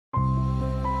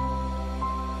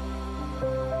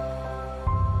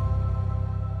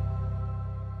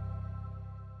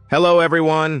Hello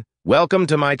everyone, welcome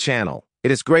to my channel. It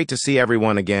is great to see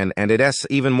everyone again, and it is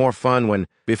even more fun when,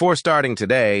 before starting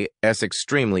today,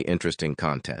 extremely interesting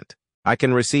content. I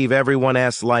can receive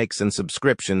everyone's likes and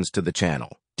subscriptions to the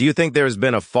channel. Do you think there has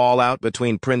been a fallout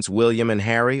between Prince William and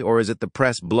Harry, or is it the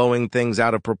press blowing things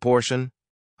out of proportion?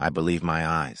 I believe my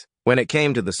eyes. When it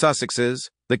came to the Sussexes,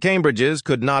 the Cambridges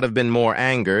could not have been more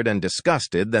angered and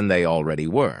disgusted than they already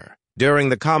were. During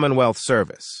the Commonwealth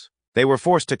service, they were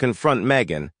forced to confront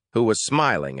Meghan, who was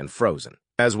smiling and frozen,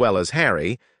 as well as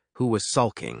Harry, who was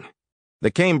sulking. The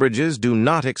Cambridges do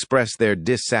not express their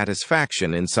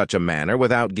dissatisfaction in such a manner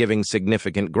without giving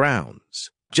significant grounds.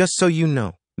 Just so you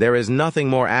know, there is nothing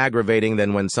more aggravating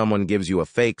than when someone gives you a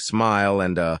fake smile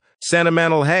and a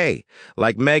sentimental hey,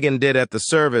 like Meghan did at the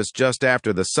service just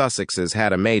after the Sussexes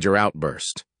had a major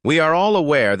outburst. We are all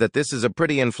aware that this is a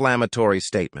pretty inflammatory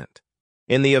statement.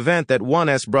 In the event that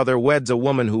one's brother weds a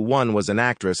woman who was an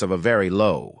actress of a very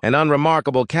low and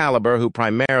unremarkable caliber who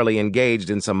primarily engaged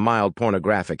in some mild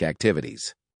pornographic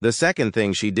activities. The second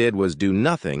thing she did was do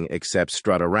nothing except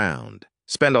strut around,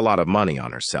 spend a lot of money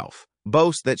on herself,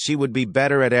 boast that she would be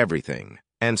better at everything,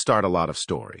 and start a lot of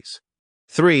stories.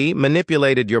 3.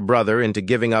 Manipulated your brother into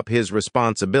giving up his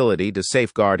responsibility to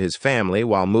safeguard his family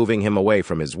while moving him away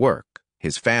from his work,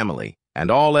 his family, and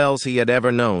all else he had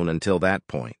ever known until that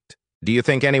point. Do you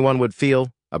think anyone would feel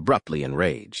abruptly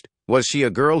enraged? Was she a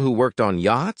girl who worked on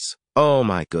yachts? Oh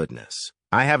my goodness.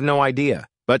 I have no idea,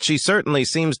 but she certainly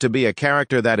seems to be a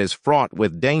character that is fraught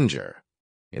with danger.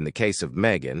 In the case of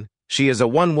Meghan, she is a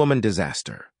one-woman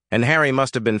disaster, and Harry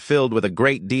must have been filled with a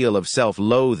great deal of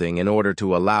self-loathing in order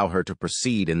to allow her to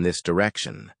proceed in this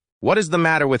direction. What is the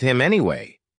matter with him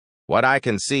anyway? What I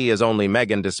can see is only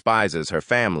Meghan despises her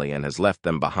family and has left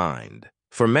them behind.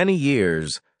 For many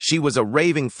years, she was a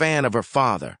raving fan of her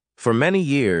father. For many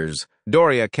years,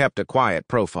 Doria kept a quiet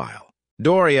profile.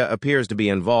 Doria appears to be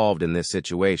involved in this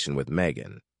situation with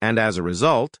Meghan, and as a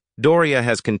result, Doria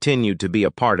has continued to be a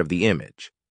part of the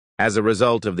image. As a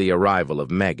result of the arrival of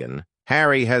Meghan,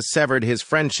 Harry has severed his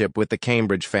friendship with the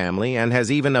Cambridge family and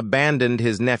has even abandoned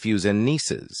his nephews and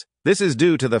nieces. This is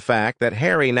due to the fact that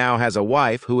Harry now has a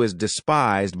wife who is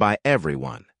despised by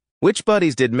everyone. Which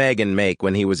buddies did Meghan make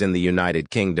when he was in the United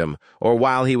Kingdom or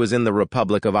while he was in the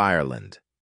Republic of Ireland?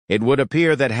 It would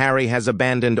appear that Harry has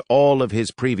abandoned all of his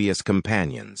previous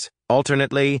companions.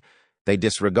 Alternately, they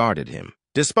disregarded him,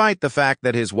 despite the fact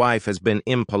that his wife has been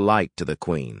impolite to the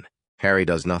Queen. Harry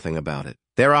does nothing about it.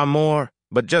 There are more,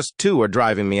 but just 2 are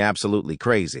driving me absolutely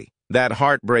crazy. That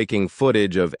heartbreaking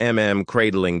footage of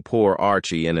cradling poor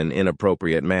Archie in an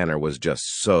inappropriate manner was just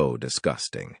so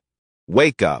disgusting.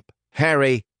 Wake up,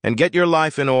 Harry, and get your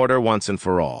life in order once and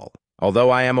for all.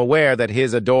 Although I am aware that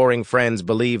his adoring friends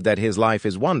believe that his life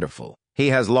is wonderful, he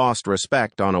has lost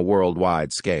respect on a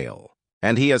worldwide scale,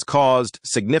 and he has caused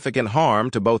significant harm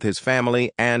to both his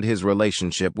family and his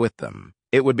relationship with them.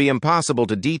 It would be impossible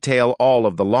to detail all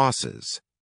of the losses.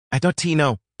 I don't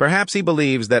know. Perhaps he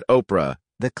believes that Oprah,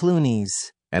 the Clooneys,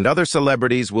 and other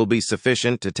celebrities will be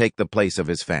sufficient to take the place of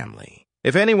his family.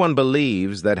 If anyone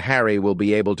believes that Harry will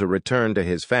be able to return to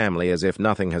his family as if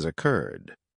nothing has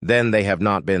occurred, then they have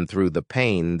not been through the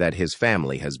pain that his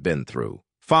family has been through.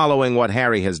 Following what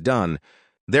Harry has done,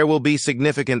 there will be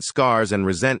significant scars and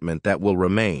resentment that will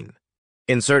remain.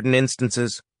 In certain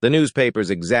instances, the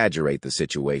newspapers exaggerate the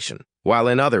situation, while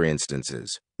in other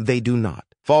instances, they do not.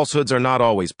 Falsehoods are not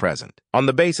always present. On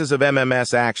the basis of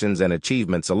MMS actions and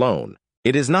achievements alone,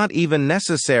 it is not even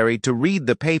necessary to read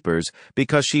the papers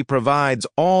because she provides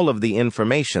all of the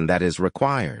information that is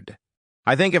required.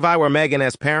 I think if I were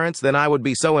Meghan's parents, then I would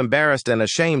be so embarrassed and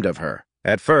ashamed of her.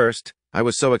 At first, I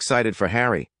was so excited for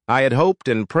Harry. I had hoped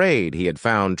and prayed he had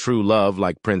found true love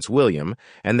like Prince William,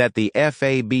 and that the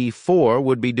FAB4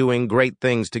 would be doing great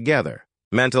things together.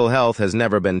 Mental health has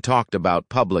never been talked about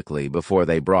publicly before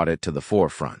they brought it to the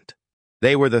forefront.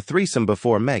 They were the threesome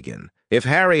before Meghan. If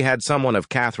Harry had someone of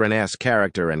Catherine's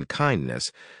character and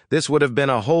kindness, this would have been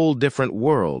a whole different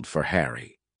world for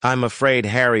Harry. I'm afraid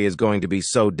Harry is going to be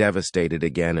so devastated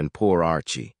again, and poor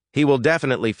Archie. He will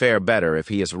definitely fare better if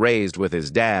he is raised with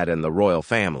his dad and the royal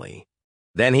family.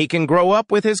 Then he can grow up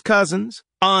with his cousins,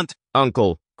 aunt,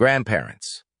 uncle,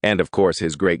 grandparents, and of course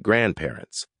his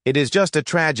great-grandparents. It is just a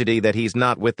tragedy that he's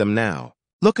not with them now.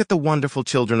 Look at the wonderful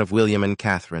children of William and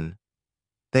Catherine.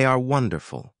 They are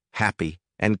wonderful, happy,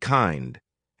 and kind,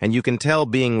 and you can tell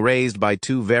being raised by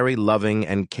 2 very loving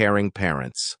and caring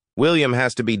parents. William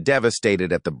has to be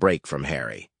devastated at the break from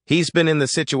Harry. He's been in the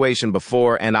situation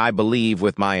before, and I believe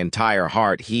with my entire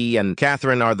heart he and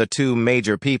Catherine are the 2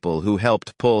 major people who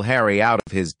helped pull Harry out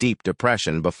of his deep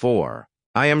depression before.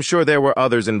 I am sure there were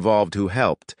others involved who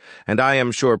helped, and I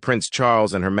am sure Prince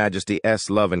Charles and Her Majesty's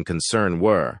love and concern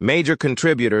were major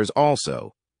contributors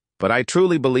also. But I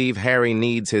truly believe Harry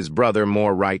needs his brother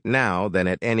more right now than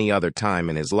at any other time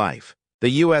in his life. The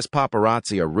U.S.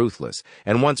 paparazzi are ruthless,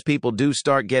 and once people do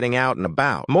start getting out and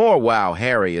about,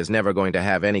 Harry is never going to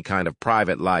have any kind of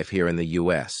private life here in the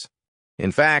U.S.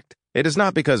 In fact, it is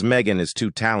not because Meghan is too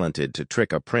talented to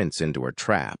trick a prince into her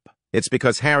trap. It's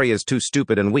because Harry is too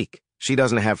stupid and weak. She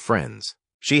doesn't have friends.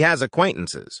 She has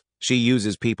acquaintances. She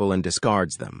uses people and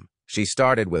discards them. She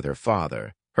started with her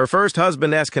father. Her first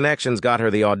husband's connections got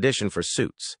her the audition for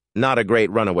Suits. Not a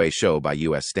great runaway show by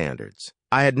U.S. standards.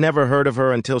 I had never heard of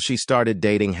her until she started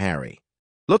dating Harry.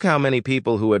 Look how many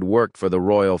people who had worked for the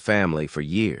royal family for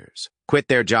years quit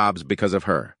their jobs because of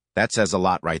her. That says a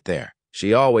lot right there.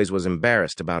 She always was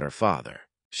embarrassed about her father.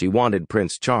 She wanted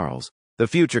Prince Charles, the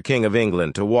future King of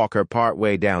England, to walk her part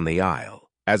way down the aisle.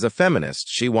 As a feminist,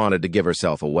 she wanted to give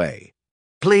herself away.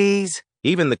 Please?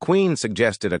 Even the Queen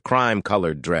suggested a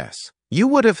crime-colored dress. You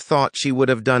would have thought she would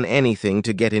have done anything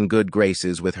to get in good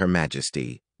graces with Her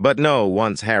Majesty. But no,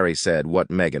 once Harry said what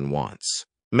Meghan wants.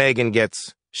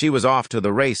 She was off to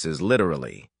the races,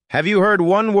 literally. Have you heard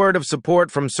one word of support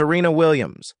from Serena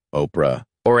Williams, Oprah,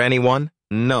 or anyone?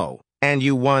 No. And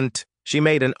you want? She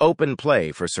made an open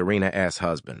play for Serena's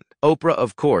husband. Oprah,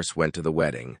 of course, went to the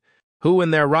wedding. Who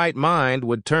in their right mind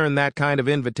would turn that kind of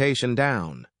invitation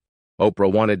down?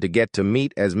 Oprah wanted to get to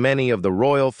meet as many of the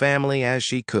royal family as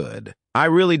she could. I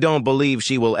really don't believe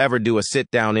she will ever do a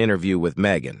sit-down interview with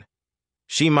Meghan.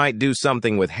 She might do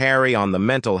something with Harry on the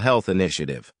mental health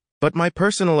initiative. But my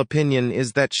personal opinion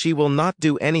is that she will not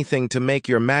do anything to make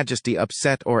Your Majesty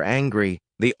upset or angry.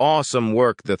 The awesome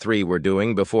work the three were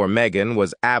doing before Meghan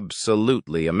was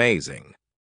absolutely amazing.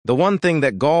 The one thing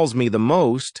that galls me the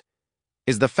most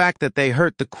is the fact that they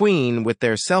hurt the Queen with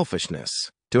their selfishness.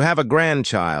 To have a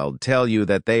grandchild tell you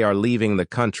that they are leaving the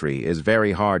country is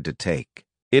very hard to take.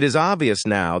 It is obvious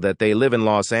now that they live in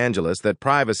Los Angeles that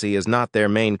privacy is not their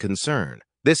main concern.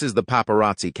 This is the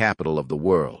paparazzi capital of the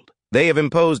world. They have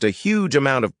imposed a huge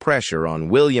amount of pressure on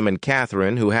William and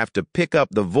Catherine, who have to pick up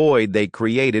the void they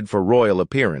created for royal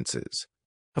appearances.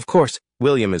 Of course,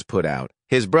 William is put out.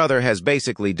 His brother has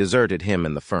basically deserted him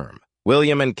and the firm.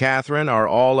 William and Catherine are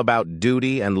all about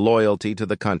duty and loyalty to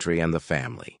the country and the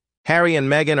family. Harry and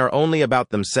Meghan are only about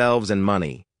themselves and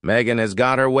money. Meghan has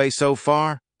got her way so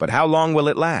far, but how long will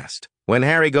it last? When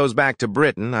Harry goes back to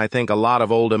Britain, I think a lot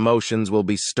of old emotions will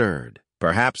be stirred.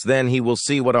 Perhaps then he will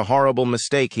see what a horrible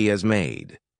mistake he has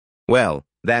made. Well,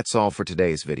 that's all for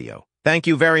today's video. Thank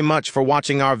you very much for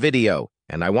watching our video,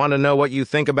 and I want to know what you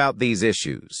think about these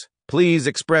issues. Please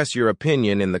express your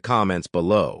opinion in the comments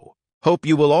below. Hope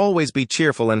you will always be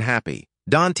cheerful and happy.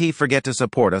 Don't forget to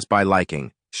support us by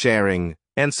liking, sharing,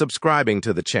 and subscribing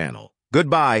to the channel.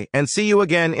 Goodbye, and see you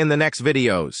again in the next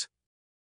videos.